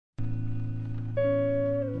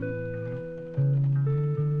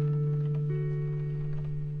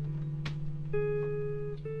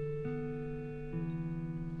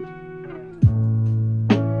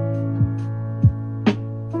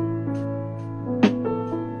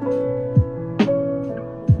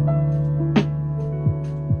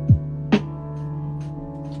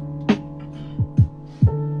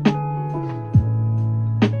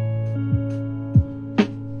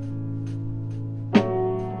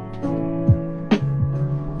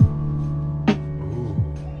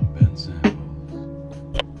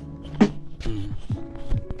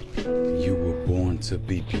to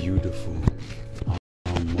be beautiful,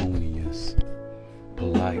 harmonious,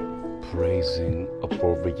 polite, praising,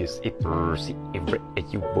 uproarious.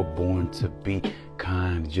 You were born to be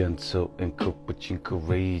kind, gentle, and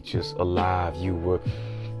courageous, alive. You were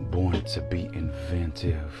born to be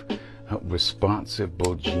inventive,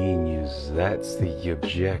 responsible genius. That's the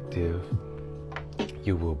objective.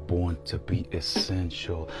 You were born to be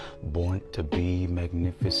essential, born to be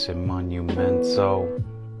magnificent, monumental.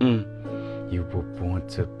 You were born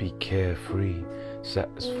to be carefree,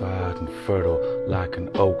 satisfied and fertile like an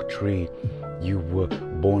oak tree. You were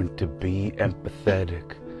born to be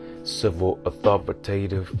empathetic, civil,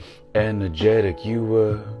 authoritative, energetic. You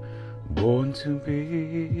were born to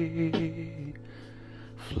be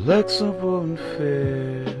flexible and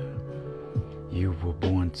fair. You were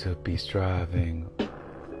born to be striving,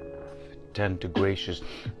 tender, gracious,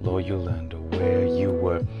 loyal, and aware. You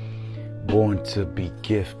were born to be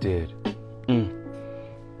gifted,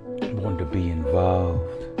 born to be involved,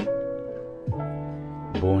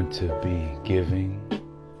 born to be giving,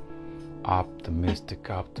 optimistic,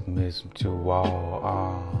 optimism to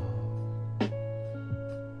all.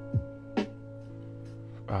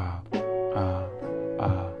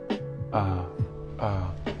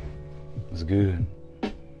 It's good.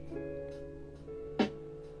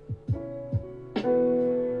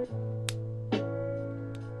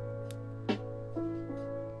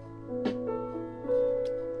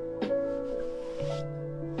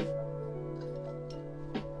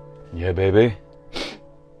 Yeah, baby.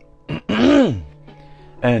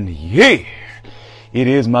 And yeah, it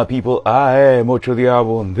is, my people. I am Ocho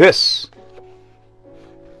Diablo, and this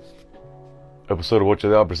episode of Ocho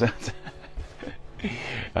Diablo presents.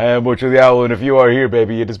 I am Ocho Diablo, and if you are here,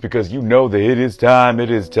 baby, it is because you know that it is time. It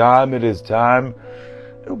is time. It is time.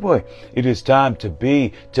 Oh boy, it is time to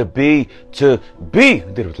be. Did it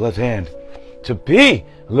with left hand. To be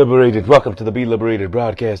liberated. Welcome to the Be Liberated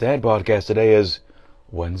broadcast and podcast. Today is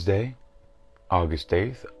Wednesday, August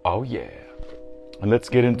 8th. Oh yeah. And let's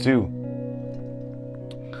get into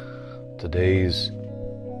today's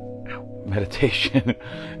meditation.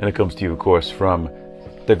 And it comes to you, of course, from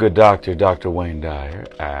the good doctor, Dr. Wayne Dyer.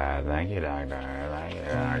 Thank you, doctor. Thank you,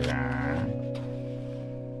 doctor.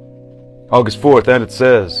 August 4th, and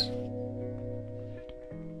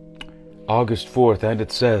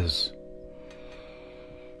it says,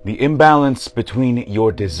 the imbalance between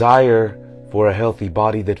your desire for a healthy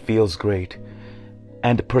body that feels great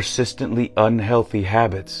and persistently unhealthy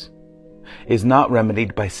habits is not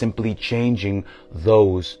remedied by simply changing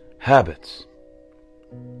those habits.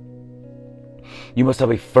 You must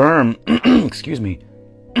have a firm,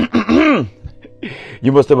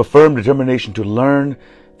 you must have a firm determination to learn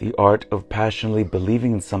the art of passionately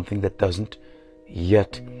believing in something that doesn't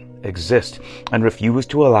yet exist, and refuse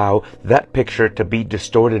to allow that picture to be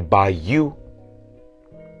distorted by you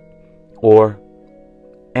or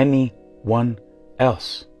anyone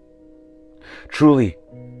else. Truly,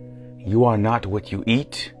 you are not what you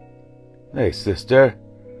eat. Hey, sister.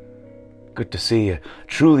 Good to see you.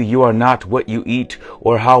 Truly, you are not what you eat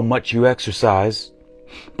or how much you exercise,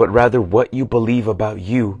 but rather what you believe about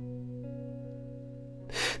you.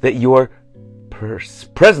 That you're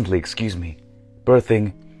presently,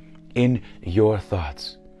 birthing in your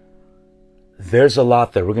thoughts. There's a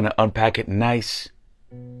lot there. We're going to unpack it nice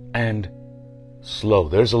and slow.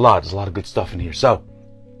 There's a lot of good stuff in here. So,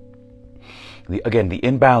 the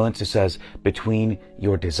imbalance, it says, between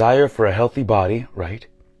your desire for a healthy body, right,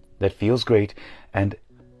 that feels great, and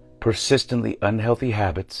persistently unhealthy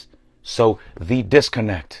habits. So the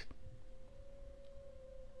disconnect,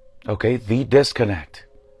 okay, the disconnect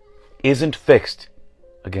isn't fixed,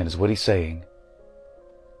 again, is what he's saying,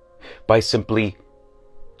 by simply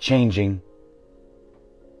changing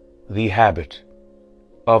the habit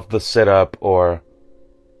of the sit-up or,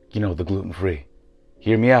 the gluten-free.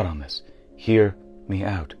 Hear me out on this. Hear me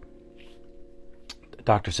out. The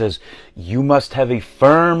doctor says, you must have a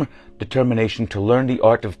firm determination to learn the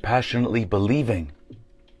art of passionately believing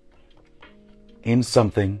in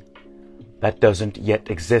something that doesn't yet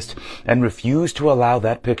exist, and refuse to allow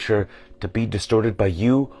that picture to be distorted by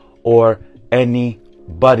you or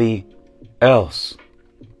anybody else.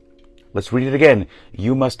 Let's read it again.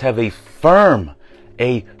 You must have a firm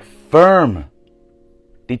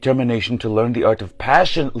determination to learn the art of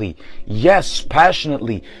passionately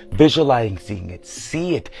visualizing it,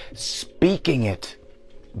 see it, speaking it,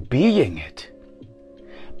 being it,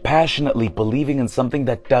 passionately believing in something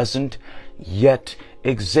that doesn't yet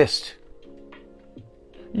exist.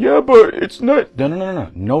 Yeah, but it's not. No.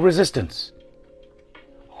 No resistance.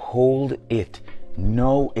 Hold it.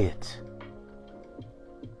 Know it.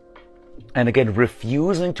 And again,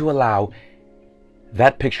 refusing to allow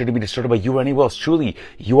that picture to be distorted by you or anyone else. Truly,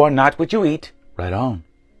 you are not what you eat. Right on.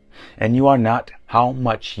 And you are not how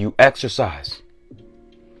much you exercise,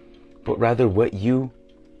 but rather what you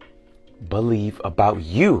believe about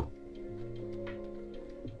you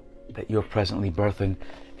that you're presently birthing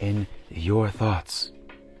in your thoughts.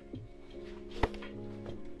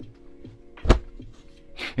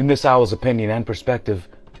 In this owl's opinion and perspective,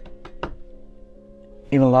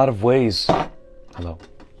 in a lot of ways,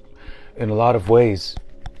 in a lot of ways,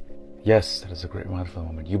 yes, that is a great reminder for the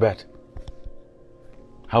moment. You bet.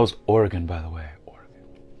 How's Oregon, by the way? Oregon.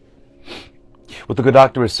 What the good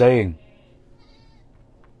doctor is saying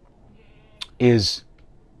is,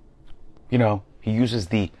 he uses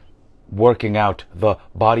the working out the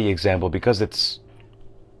body example because it's,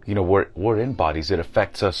 we're in bodies. It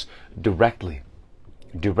affects us directly.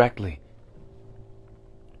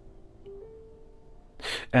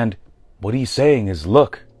 And what he's saying is,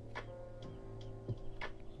 look.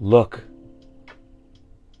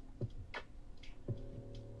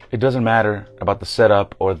 It doesn't matter about the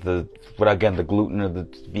setup or the gluten or the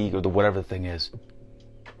vegan or the whatever the thing is.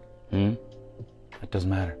 It doesn't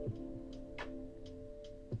matter.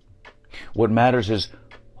 What matters is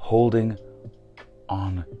holding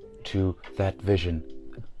on to that vision,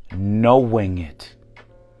 knowing it,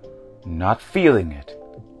 not feeling it.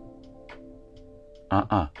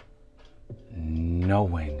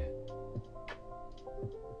 Knowing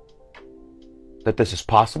that this is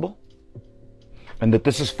possible and that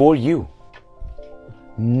this is for you.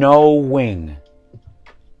 Knowing.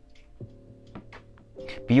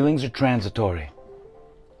 Feelings are transitory.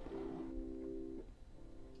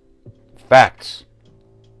 Facts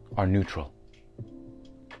are neutral.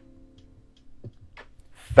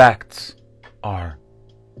 Facts are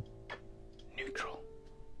neutral.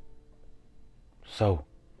 So,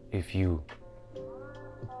 if you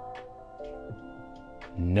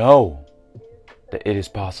know that it is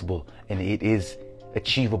possible and it is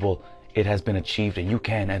achievable, it has been achieved, and you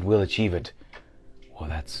can and will achieve it, well,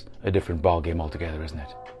 that's a different ballgame altogether, isn't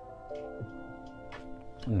it?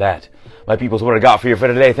 That, my people, is what I got for you for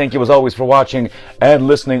today. Thank you as always for watching and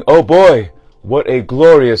listening. Oh boy, what a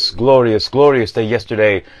glorious, glorious, glorious day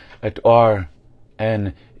yesterday at RNG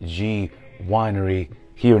Winery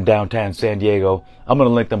here in downtown San Diego. I'm going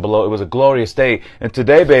to link them below. It was a glorious day. And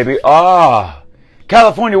today, baby,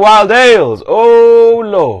 California Wild Ales. Oh,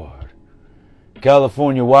 Lord.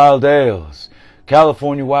 California Wild Ales.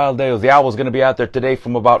 California Wild Ales. The Owl's going to be out there today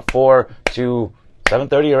from about 4 to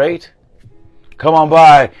 7:30 or 8. Come on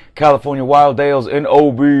by. California Wild Ales in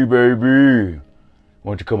OB, baby.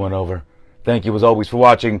 Won't you come on over? Thank you as always for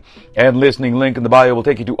watching and listening. Link in the bio will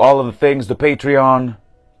take you to all of the things. The Patreon,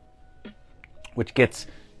 which gets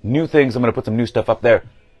new things. I'm going to put some new stuff up there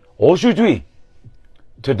aujourd'hui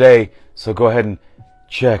today. So go ahead and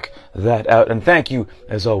check that out. And thank you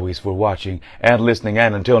as always for watching and listening.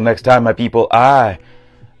 And until next time, my people, I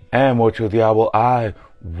am Ocho the Owl. I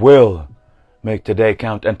will make today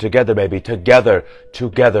count. And together, baby, together,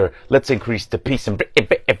 let's increase the peace. And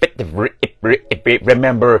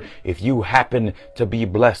remember, if you happen to be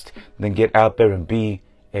blessed, then get out there and be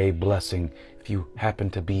a blessing. If you happen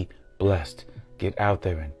to be blessed, get out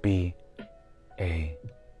there and be a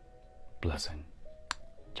blessing.